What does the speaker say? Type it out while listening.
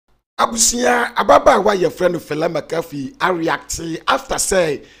Abusia ababa wa your friend Fela Makafui a react after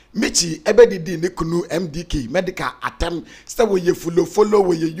say Michy ebedidi ne kunu MDK Medikal atem say we ye follow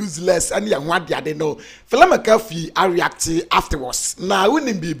we ye useless and ya hwade no Fela Makafui a react afterwards na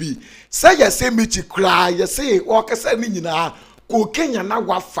wonim bibi say ye say Michy cry ye say o kasa ni nyina ko Kenya na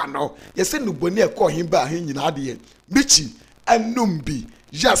wafa no ye say no boni e ko himba he nyina de Michy enum bi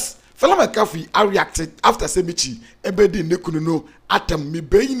yes Fela Makafui a reacted after say Michy ebedi ne kunu no atam me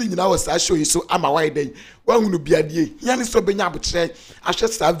beyin ni nyina was show yi so ama why den wanhunu biade ya ni so benya abukire ahwe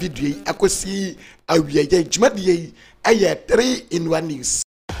sa video yi akosi awie ye jumade yi eye 3 in 1 news.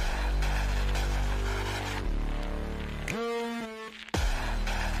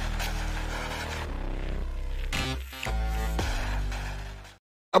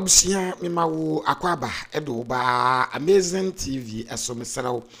 Abusia mimawo akwaba edo ba Amazing TV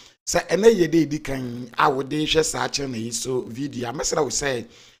esomeserawo say ene yede edikan awode hwe sa channel yi so video ameserawo say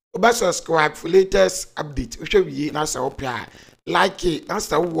oba subscribe for latest update hwe na sa opia like na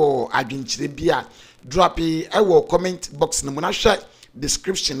sa wo adwenchire bia drop e wo comment box no na hwe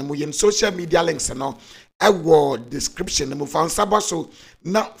description no yen social media links no e wo description no fa nsabo so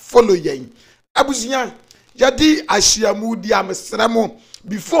na follow yen abusia yadi ahyiamu di amesramo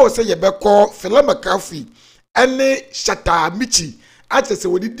before say ye be call Fela Makafui ene Shatta Michy atese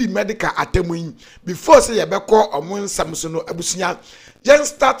wodi Medikal atemu before say ye be call omon samso no abusunya yen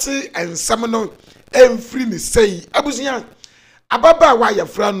start and samno emfri ni say abusunya ababa wa ye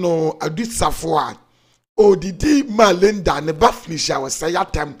fra no adusafo a odidi malenda ne baflisha wa say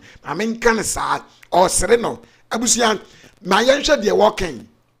atem amenka ne sa o sere no abusunya ma yen hwe de walking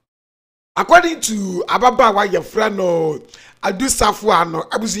according to ababa wa ye fra no adusafo ano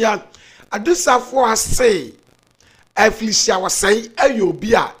abusunya adusafo say Felicia was say ayo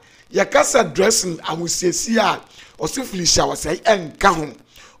bi a yakasa dressing ahosiesi a osi Felicia was say enka ho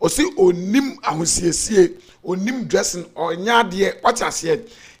osi onim ahosiesi onim dressing onya de what as here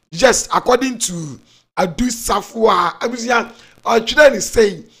just according to adusafo a abusunya o tire ni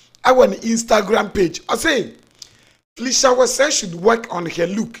say I want Instagram page I say Felicia was say should work on her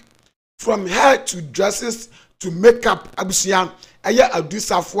look from hair to dresses to makeup abusunya aya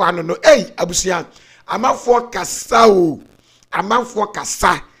adusafo ano no abusunya amafo kasa o amafo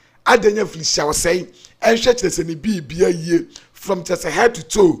kasa adenya Felicia was saying enhwe chese ni bibia yie from just head to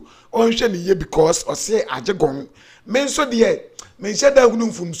toe onhwe ni ye because o say ajegon men so de men hye da hunu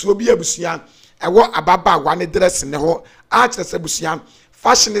mfumso bi abusunya ewo ababa wa ne dress ne ho a chese abusunya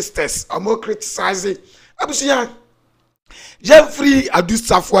fashionistas omo criticize abusunya yen free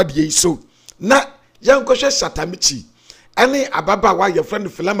adusafo ade so na yen ko hwe Shatta Michy ene ababa wa your friend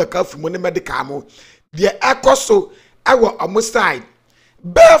Fela Makafui mo ne Medikal mo the ekoso ewo omo side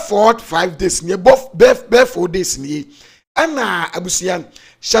barefoot 5 days ni both barefoot days ni ana abusuya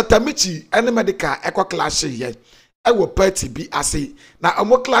Shatta Michy ene Medikal ekwa clash ye ewo party bi ase na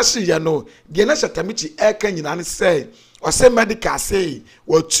omo clash ye no de na Shatta Michy eka nyina ne say o say Medikal say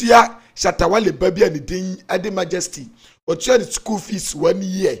wotua Shatta wale baby ani din ade majesty wotua the school fees 1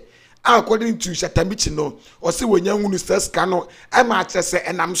 year according to Shatta Michy no o say wonya hunu sesca no e ma chese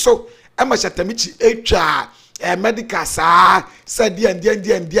enam so ema Shatta Michy etwa Medikal sa said and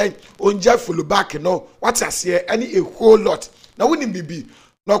onja follow back no what as here any a whole lot na woni bibi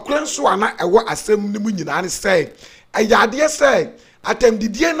na okran so ana ewo asem ni mu nyina ne say ayade say atem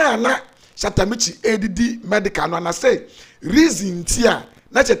didie na Shatta Michy edidi Medikal no na say reason tia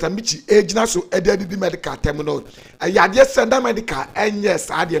na Shatta Michy ejina so edidi Medikal atem no ayade say na Medikal enye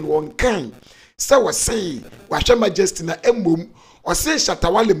sa de won kan say we say wa hwe majesty na emom o say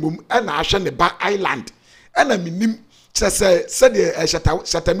Shatta wale mum e na ahwe ne ba island e na minim chese said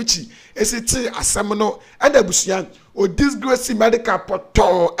Shatta Michy esiti asem no e na busuan o disgrace Medikal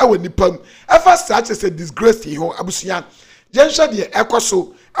poto e woni pam e fa sa chese disgrace ho abusuan je hwe de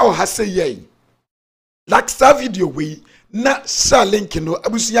ekoso e o ha say ye like star video we na share link no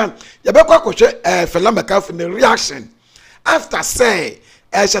abusuan ye be kwa kohwe Fela Makafui ne reaction after say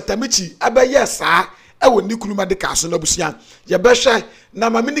Shatta Michy abaye sa ewo ni kunu Medikal so no abusuan ye be hwe na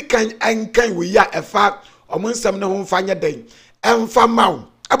mamini kan ankan we ya efa omunsam ne ho mfa nya den emfa maw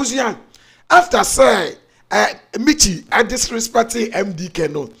abusuan after say Michy disrespecting MDK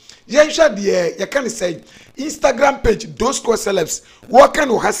no ye hwe de ye kan say Instagram page those co celebs wo kan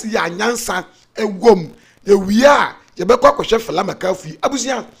wo hasi ya nyansa ewom ye wi a ye be kwa kohwe Fela Makafui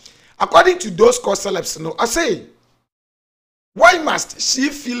abusuan according to those co celebs no I say why must she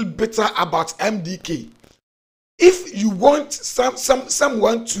feel bitter about MDK? If you want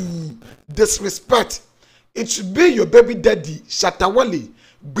someone to disrespect, it should be your baby daddy, Shatta Wale,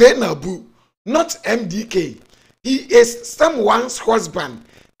 Benabu, not MDK. He is someone's husband,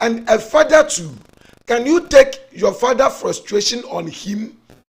 and a father too. Can you take your father's frustration on him?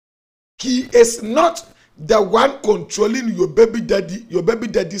 He is not the one controlling your baby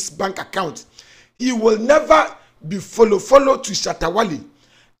daddy's bank account. He will never be follow to Shatta.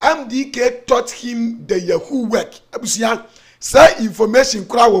 MDK taught him the Yahoo work. Abusia say information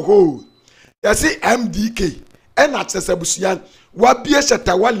kura wo ho. Ya say MDK and access abusia wa bie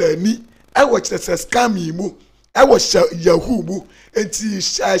Shatta ni e wo access scam mu e wo Yahoo mu enti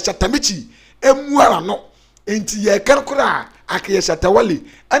Shatta Michy emuara no enti ye kan kura akaye Shatta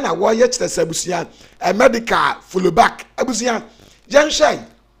ana wo ye access abusia Medikal follow back abusia janshai.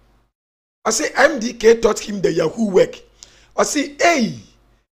 I say MDK taught him the Yahoo work. I say hey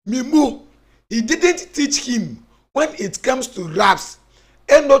Mimu, he didn't teach him when it comes to raps,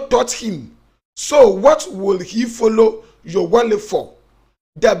 and not taught him. So what will he follow your wallet for?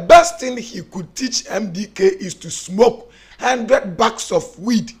 The best thing he could teach MDK is to smoke 100 bags of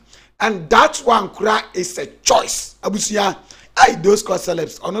weed, and that one cry is a choice. Abusia, I those called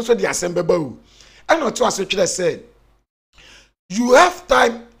celebs, and also the assemblable. And what was what I said? You have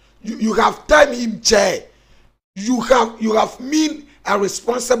time. You have time in chair. You have mean a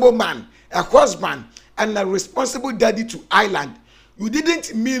responsible man, a husband, and a responsible daddy to Island. You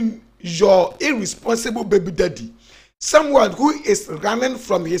didn't mean your irresponsible baby daddy, someone who is running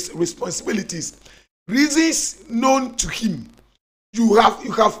from his responsibilities, reasons known to him. You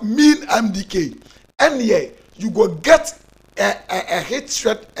have mean MDK, and yeah, you go get a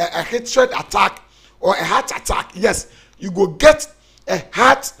hatred attack or a heart attack. Yes, you go get a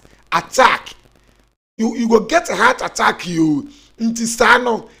heart attack. You go get a heart attack.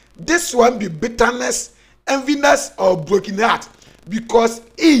 Intisano, this one be bitterness, enviness, or broken heart, because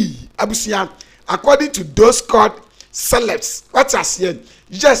abusia, according to those called celebs, what I said,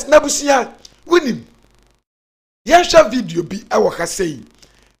 yes, nabusia winning. Yansha video be our say.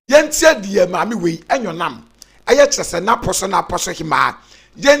 Yantia dear mammy way and your nam. I yet as a person hima.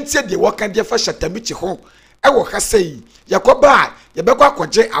 Yantia the work and dear for Shatta Michy home. I will say, Yakoba, Yabeka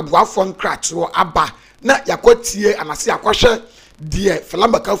Kwaje Abwa phone crack or Abba, not Yakotie and I see a question. Dear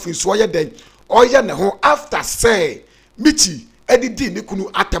Makafui soya den oya ne ho after say Michy edidi ni kunu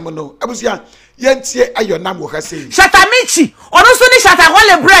atamono abusia yentie ayonam wo ha say Shatta Michy ono so ni Shatta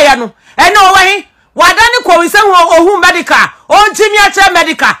wole bra ya no ene owahi wadani ko wisem ohun Medikal o jimi ache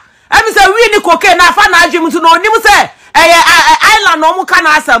Medikal abi say wi ni koke na afa na adwem to no onim say Island no mu ka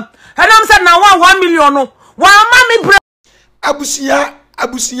na asam enam say na 1 million no wa ma mi bra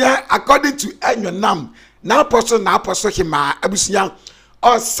abusia according to ayonam na apostle hima abusia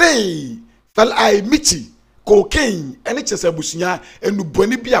or say fell I Michy cocaine any chese abusia enu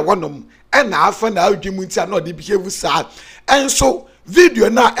boni bia wonom e na afa na adwemu nti na odi behave sa and so video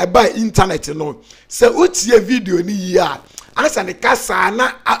na e by internet no say utie video ni yi a asa ne kasa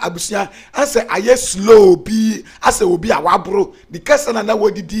na abusia asa aye slow bi asa obi a wabro the kasa na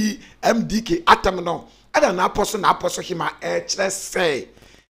wodidi MDK atam no ada na apostle hima e kire say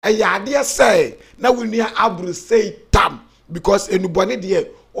Ayade say na wunia abru say tam because enubone de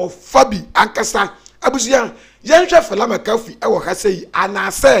of fabi ankasa abusia yanhwe fela Makafui e wo ha say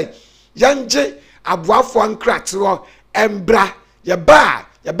ana say yanje aboafo ankrat ro embra ye ba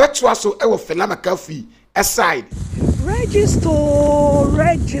ye betwa so e wo fela Makafui aside register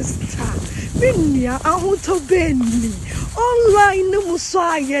binia ahuto beni online muso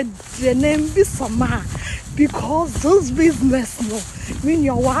aye denembi sama because those business no mean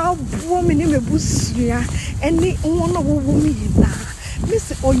your wow woman in a busia any one of women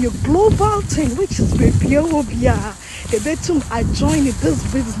miss on your global thing which is baby obia the betum I join this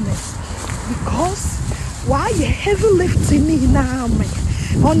business because why you heavy lifting in army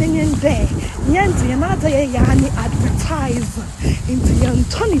on in there yanti another yani advertise into your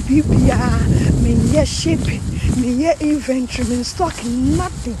Tony BBR mean yes shipping me inventory me stock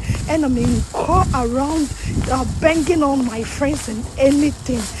nothing and I mean call around banging on my friends and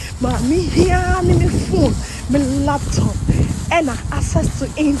anything but me here me phone me laptop and access to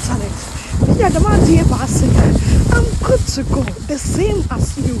internet me the man here I'm good to go the same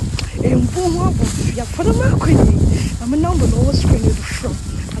as you in boom for the market I'm a number no screen you from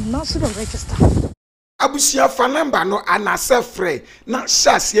I'm not sure to register abusia fa number no anase free na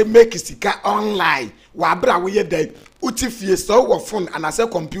shase make sika online wa bra we ye den utifie so wo phone anase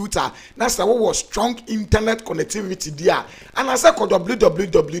computer na se wo strong internet connectivity dia anase ko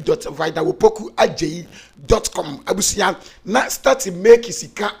www.vidawopokuaji.com abusia na start make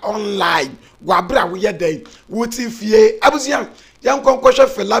sika online wa bra we ye den utifie abusia yan konkoshe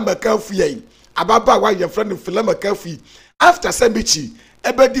fela Makafui ababa wa ye friend fela Makafui after say Michy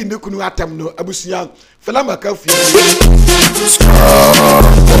ebedi ne kunu atam no abusuya fela Makafui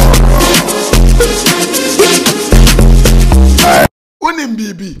unim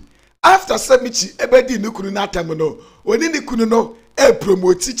bibi after say Michy ebedi ne kunu atam no oni ne kunu no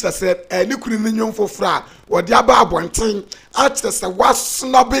promote teacher said ne kunu ne nyom fofra wodi aba abonten after say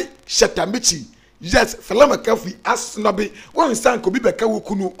wasnobe Shatta Michy. Yes, fela Makafui asnobe won san ko bi beka wo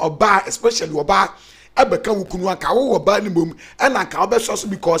kunu oba especially oba ebeka wo kunu aka wo oba ni mom and aka obeso so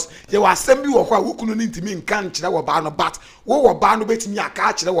because ye wa asem bi wo kwa wo kunu ni ntimi nka nkire wo ba no but wo oba no betimi aka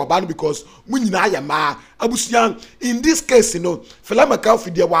akire wo ba no because munyina ya ma abusuan in this case fela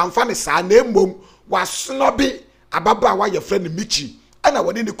Makafui de wa amfa ne sa na mom wasnobe ababa wa ye friend Michy ana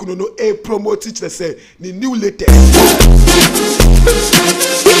woni ne kunu no promote teacher say ni new latest.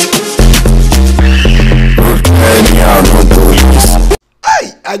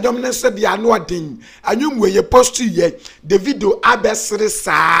 Hey, I don't know said ya no adin. Anyum we ye post ye the video abesre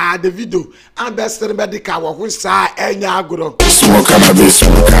sa the video abesre Medikal wo sa enya agro. Smoke cannabis,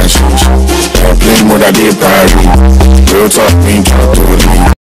 smoke hashish. Play more than they party. Real talk mean talk to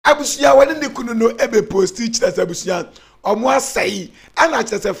me. Abusia wani ne kunu no ebe post teachers abusia. Omo asai ana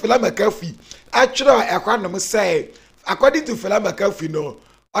chese fela Makafui. Atwere ekwanom say according to fela Makafui no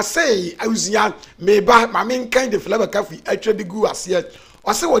I say abusia meba mame nkan de fela Makafui atwere de gu ase.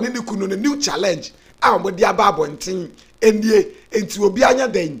 I say woni ne kunu no new challenge a omodi aba abonten endie enti obi anya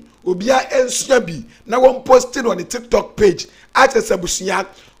den obi a ensua bi na won posting on the TikTok page at abusia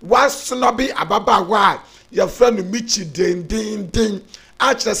wasnobi ababa wa your friend Michy din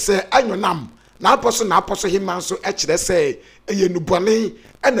actually say anyonam na aposo hima so ekire say eye nubone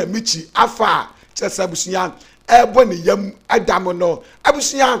na Michy afa chese abusia ebo ne yam adam no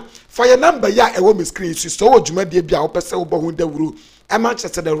abusia for your number ya ewo me screen so wo dwumade bia wo pese wo bohu dawuru e ma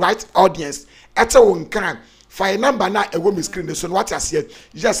chese the right audience ete wo nkan for your number na ewo me screen so what ase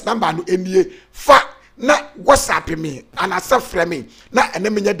yes number no enie fa na WhatsApp me and asafre me na ene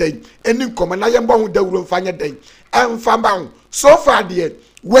menye den eni nkoma na yembo hu dawuru mfanye den emfa ba so far there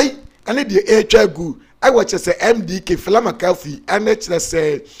wey ane de etwa gu I watch say MDK fela Makafui ane kire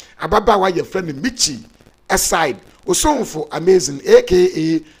say ababa wa your friend Michy aside osonfo amazing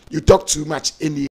aka you talk too much any